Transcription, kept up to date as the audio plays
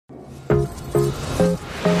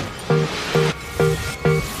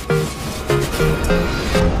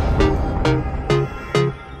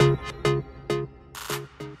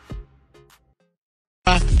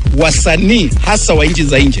wasanii hasa wa nchi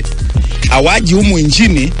za nje hawaji humu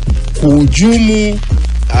nchini kuhujumu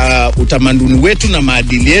utamaduni wetu na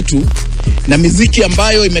maadili yetu, na muziki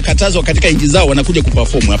ambayo imekatazwa katika nchi zao wanakuja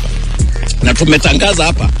kuperform hapa. Na tumetangaza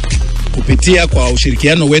hapa kupitia kwa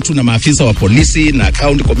ushirikiano wetu na maafisa wa polisi na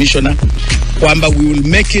county commissioner kwamba we will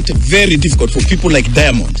make it very difficult for people like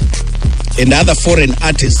Diamond and other foreign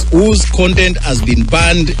artists whose content has been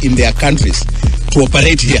banned in their countries to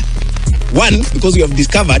operate here. One, because we have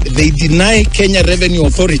discovered they deny Kenya Revenue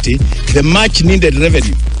Authority the much needed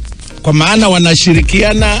revenue. Kwa maana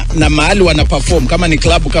wanashirikiana na mahali wanaperform, kama ni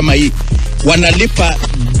club kama hii, wanalipa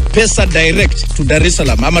pesa direct to Dar es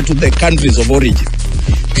Salaam ama to the countries of origin.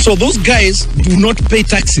 So those guys do not pay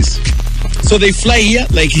taxes. So they fly here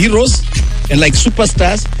like heroes and like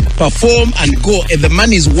superstars, perform and go, and the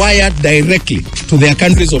money is wired directly to their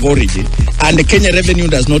countries of origin, and the Kenya Revenue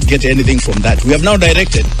does not get anything from that. We have now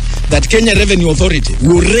directed that Kenya Revenue Authority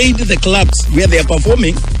will raid the clubs where they are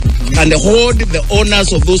performing and hold the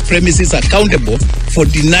owners of those premises accountable for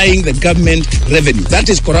denying the government revenue. That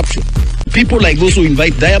is corruption. People like those who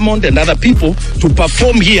invite Diamond and other people to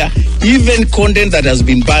perform here, even content that has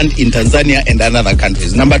been banned in Tanzania and other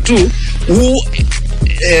countries. Number two, who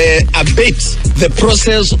abates the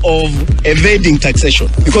process of evading taxation.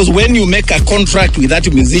 Because when you make a contract with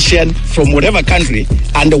that musician from whatever country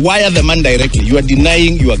and wire the man directly, you are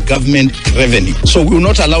denying your government revenue. So we will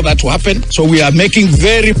not allow that to happen. So we are making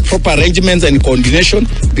very proper arrangements and coordination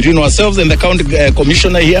between ourselves and the county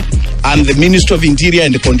commissioner here and the Ministry of Interior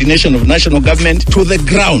and the coordination of national government to the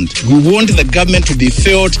ground. We want the government to be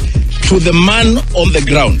felt to the man on the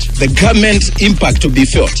ground, the government impact to be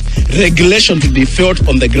felt, regulation to be felt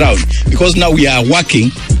on the ground, because now we are working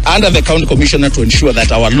under the county commissioner to ensure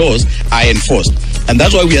that our laws are enforced. And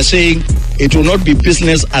that's why we are saying it will not be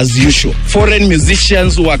business as usual. Foreign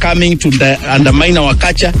musicians who are coming to undermine our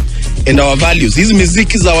culture and our values. Hizi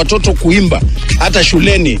muziki za watoto kuimba hata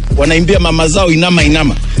shuleni wanaimbia mama zao inama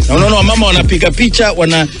inama. Na unaona wamama wanapiga picha,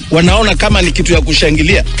 wanaona kama ni kitu ya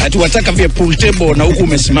kushangilia. Ati wataka vya pool table na huku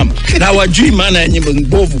umesimama. Na hawajui maana ya nyimbo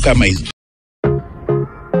mbovu kama hizo.